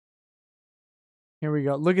Here we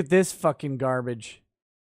go. Look at this fucking garbage.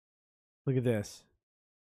 Look at this.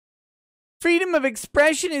 Freedom of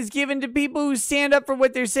expression is given to people who stand up for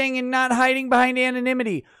what they're saying and not hiding behind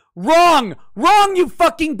anonymity. Wrong! Wrong, you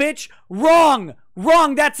fucking bitch! Wrong!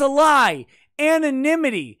 Wrong, that's a lie.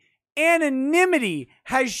 Anonymity. Anonymity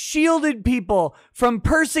has shielded people from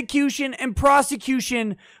persecution and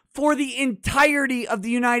prosecution for the entirety of the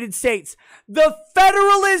United States. The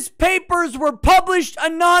Federalist Papers were published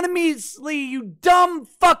anonymously, you dumb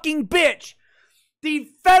fucking bitch. The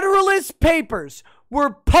Federalist Papers were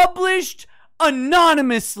published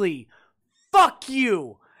anonymously. Fuck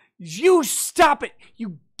you. You stop it.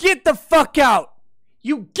 You get the fuck out.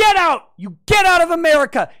 You get out. You get out of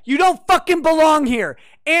America. You don't fucking belong here.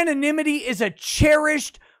 Anonymity is a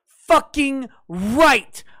cherished fucking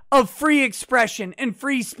right of free expression and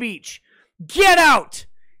free speech. Get out.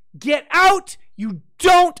 Get out. You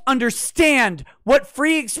don't understand what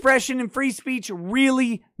free expression and free speech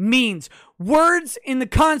really means. Words in the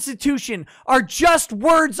Constitution are just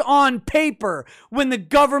words on paper when the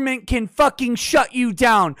government can fucking shut you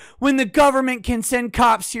down, when the government can send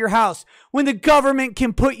cops to your house, when the government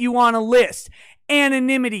can put you on a list.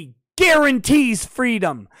 Anonymity guarantees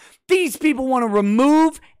freedom. These people want to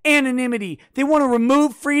remove anonymity. They want to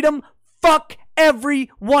remove freedom. Fuck every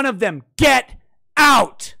one of them. Get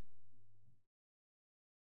out.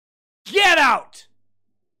 Get out!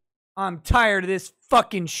 I'm tired of this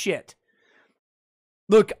fucking shit.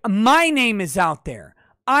 Look, my name is out there.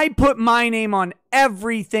 I put my name on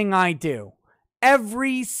everything I do.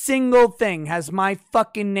 Every single thing has my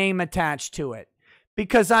fucking name attached to it.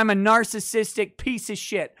 Because I'm a narcissistic piece of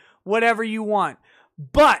shit. Whatever you want.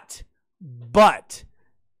 But,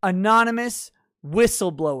 anonymous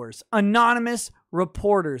whistleblowers, anonymous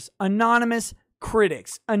reporters, anonymous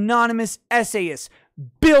critics, anonymous essayists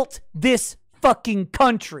built this fucking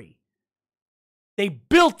country. They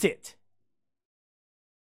built it.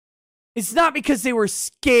 It's not because they were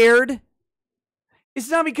scared. It's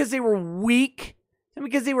not because they were weak. It's not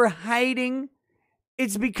because they were hiding.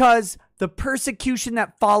 It's because the persecution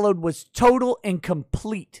that followed was total and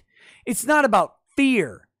complete. It's not about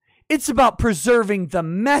fear. It's about preserving the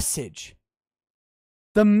message.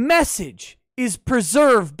 The message is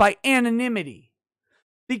preserved by anonymity.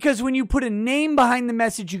 Because when you put a name behind the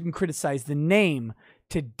message, you can criticize the name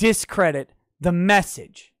to discredit the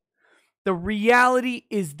message. The reality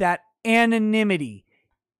is that anonymity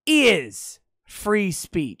is free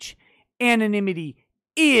speech. Anonymity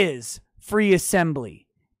is free assembly.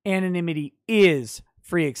 Anonymity is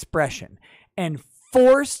free expression. And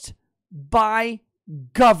forced by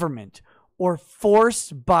government or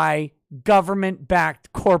forced by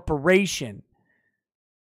government-backed corporation,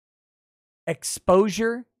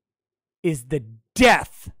 exposure is the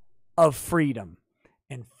death of freedom.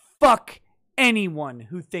 And fuck anyone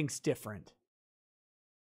who thinks different.